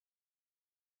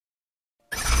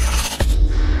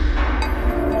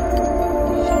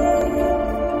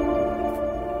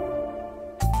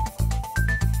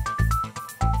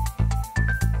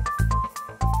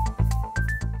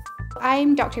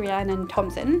I'm Dr. Rhiannon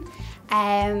Thompson.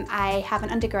 I have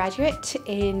an undergraduate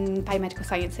in biomedical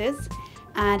sciences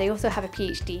and I also have a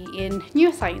PhD in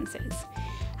neurosciences.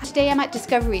 Today I'm at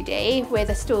Discovery Day with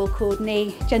a stall called No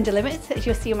Gender Limits, as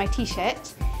you'll see on my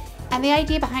t-shirt. And the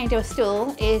idea behind our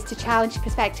stall is to challenge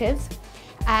perspectives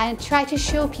and try to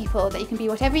show people that you can be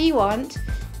whatever you want,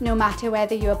 no matter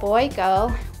whether you're a boy,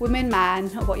 girl, woman, man,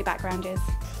 or what your background is.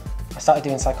 I started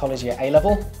doing psychology at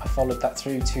A-level. I followed that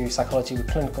through to psychology with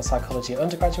clinical psychology at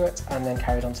undergraduate and then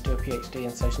carried on to do a PhD in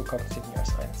social cognitive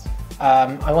neuroscience.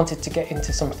 I wanted to get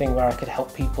into something where I could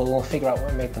help people figure out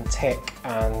what made them tick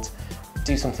and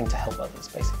do something to help others,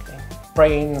 basically.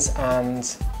 Brains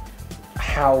and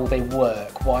how they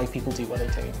work, why people do what they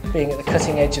do. Being at the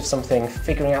cutting edge of something,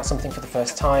 figuring out something for the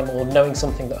first time or knowing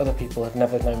something that other people have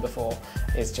never known before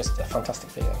is just a fantastic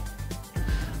feeling.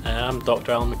 I'm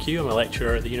Dr. Alan McHugh. I'm a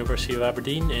lecturer at the University of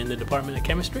Aberdeen in the Department of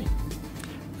Chemistry.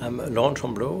 I'm Laurent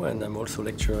Tremblot and I'm also a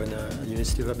lecturer in the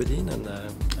University of Aberdeen, and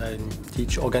I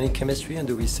teach organic chemistry and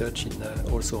do research in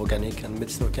also organic and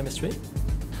medicinal chemistry.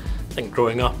 I think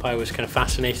growing up I was kind of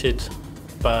fascinated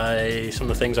by some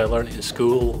of the things I learned in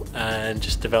school and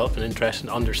just developed an interest in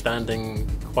understanding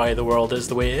why the world is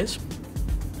the way it is.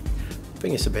 I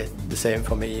think it's a bit the same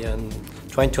for me, and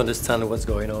trying to understand what's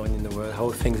going on in the world,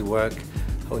 how things work,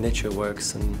 how nature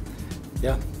works, and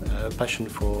yeah, a passion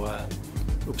for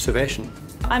observation.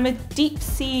 I'm a deep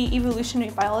sea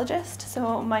evolutionary biologist,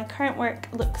 so my current work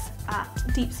looks at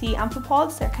deep sea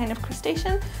amphipods. They're kind of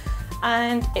crustacean,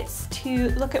 and it's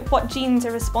to look at what genes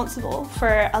are responsible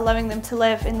for allowing them to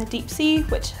live in the deep sea,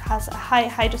 which has a high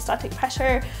hydrostatic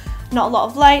pressure, not a lot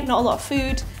of light, not a lot of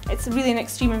food. It's really an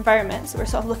extreme environment, so we're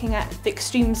sort of looking at the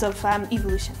extremes of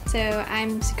evolution. So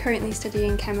I'm currently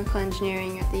studying chemical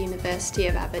engineering at the University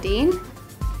of Aberdeen.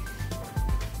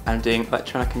 I'm doing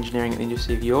electronic engineering at the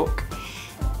University of York.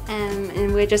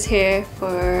 And we're just here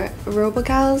for a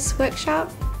RoboGals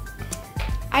workshop.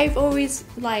 I've always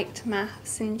liked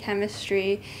maths and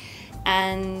chemistry,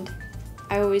 and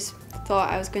I always thought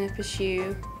I was going to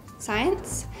pursue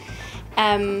science.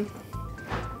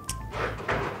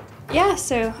 Yeah,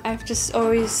 so I've just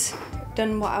always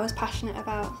done what I was passionate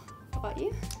about. What about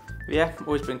you? Yeah, I've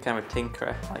always been kind of a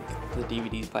tinkerer, like the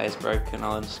DVD player's broken,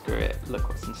 I'll unscrew it, look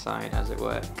what's inside, how's it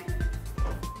work.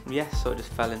 Yeah, so I just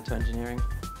fell into engineering.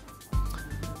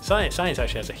 Science actually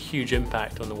has a huge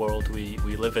impact on the world we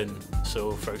live in.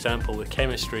 So for example with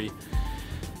chemistry,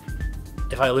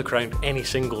 if I look around any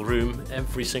single room,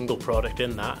 every single product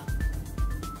in that,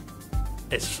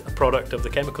 it's a product of the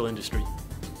chemical industry.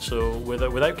 So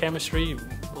without chemistry,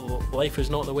 life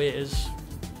is not the way it is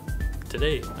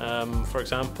today. For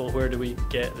example, where do we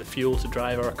get the fuel to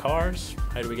drive our cars?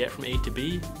 How do we get from A to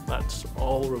B? That's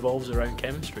all revolves around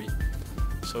chemistry.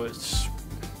 So it's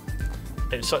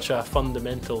such a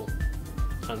fundamental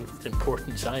and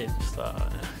important science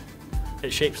that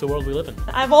it shapes the world we live in.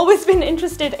 I've always been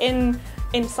interested in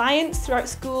science throughout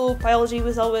school. Biology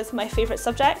was always my favourite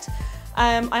subject.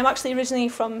 I'm actually originally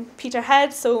from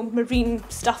Peterhead, so marine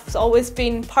stuff's always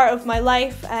been part of my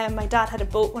life. My dad had a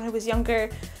boat when I was younger,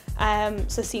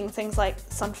 so seeing things like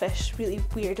sunfish, really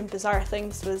weird and bizarre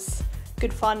things, was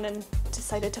good fun, and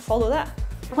decided to follow that.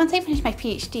 Once I finished my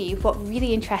PhD, what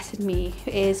really interested me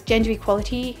is gender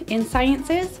equality in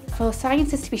sciences. For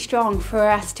sciences to be strong, for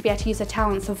us to be able to use the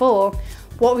talents of all,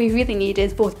 what we really need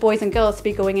is both boys and girls to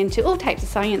be going into all types of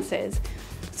sciences.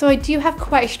 So I do have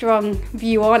quite a strong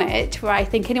view on it, where I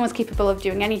think anyone's capable of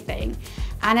doing anything.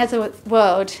 And as a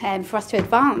world, for us to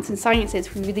advance in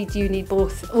sciences, we really do need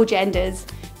all genders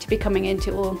to be coming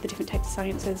into all the different types of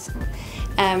sciences.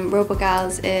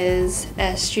 RoboGals is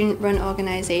a student-run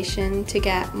organisation to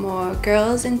get more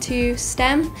girls into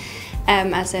STEM,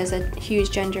 as there's a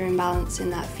huge gender imbalance in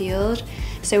that field.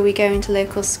 So we go into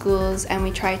local schools and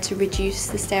we try to reduce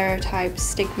the stereotype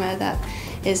stigma that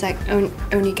is like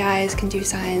only guys can do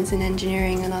science and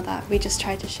engineering and all that. We just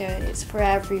try to show it's for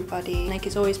everybody. Like,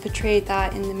 it's always portrayed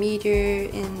that in the media,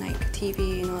 in like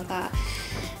TV and all that.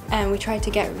 And we try to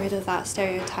get rid of that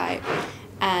stereotype.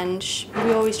 And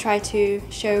we always try to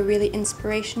show really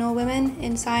inspirational women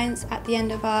in science at the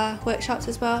end of our workshops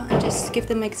as well, and just give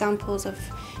them examples of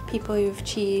people who've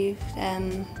achieved.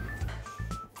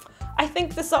 I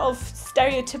think the sort of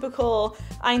stereotypical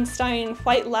Einstein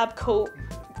white lab coat,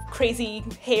 crazy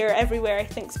hair everywhere, I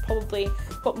think is probably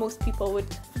what most people would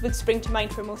spring to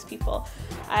mind for most people,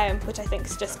 which I think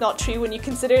is just not true when you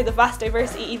consider the vast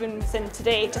diversity even within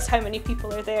today, just how many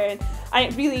people are there. And I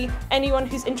think really anyone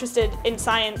who's interested in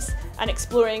science and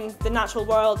exploring the natural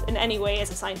world in any way is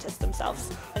a scientist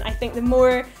themselves. And I think the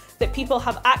more that people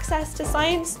have access to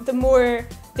science, the more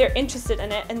they're interested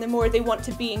in it and the more they want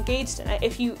to be engaged in it.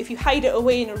 If you hide it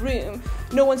away in a room,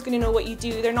 no one's going to know what you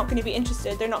do, they're not going to be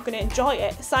interested, they're not going to enjoy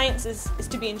it. Science is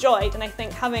to be enjoyed, and I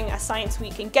think having a science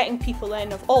week and getting people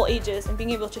in of all ages and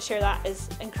being able to share that is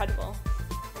incredible.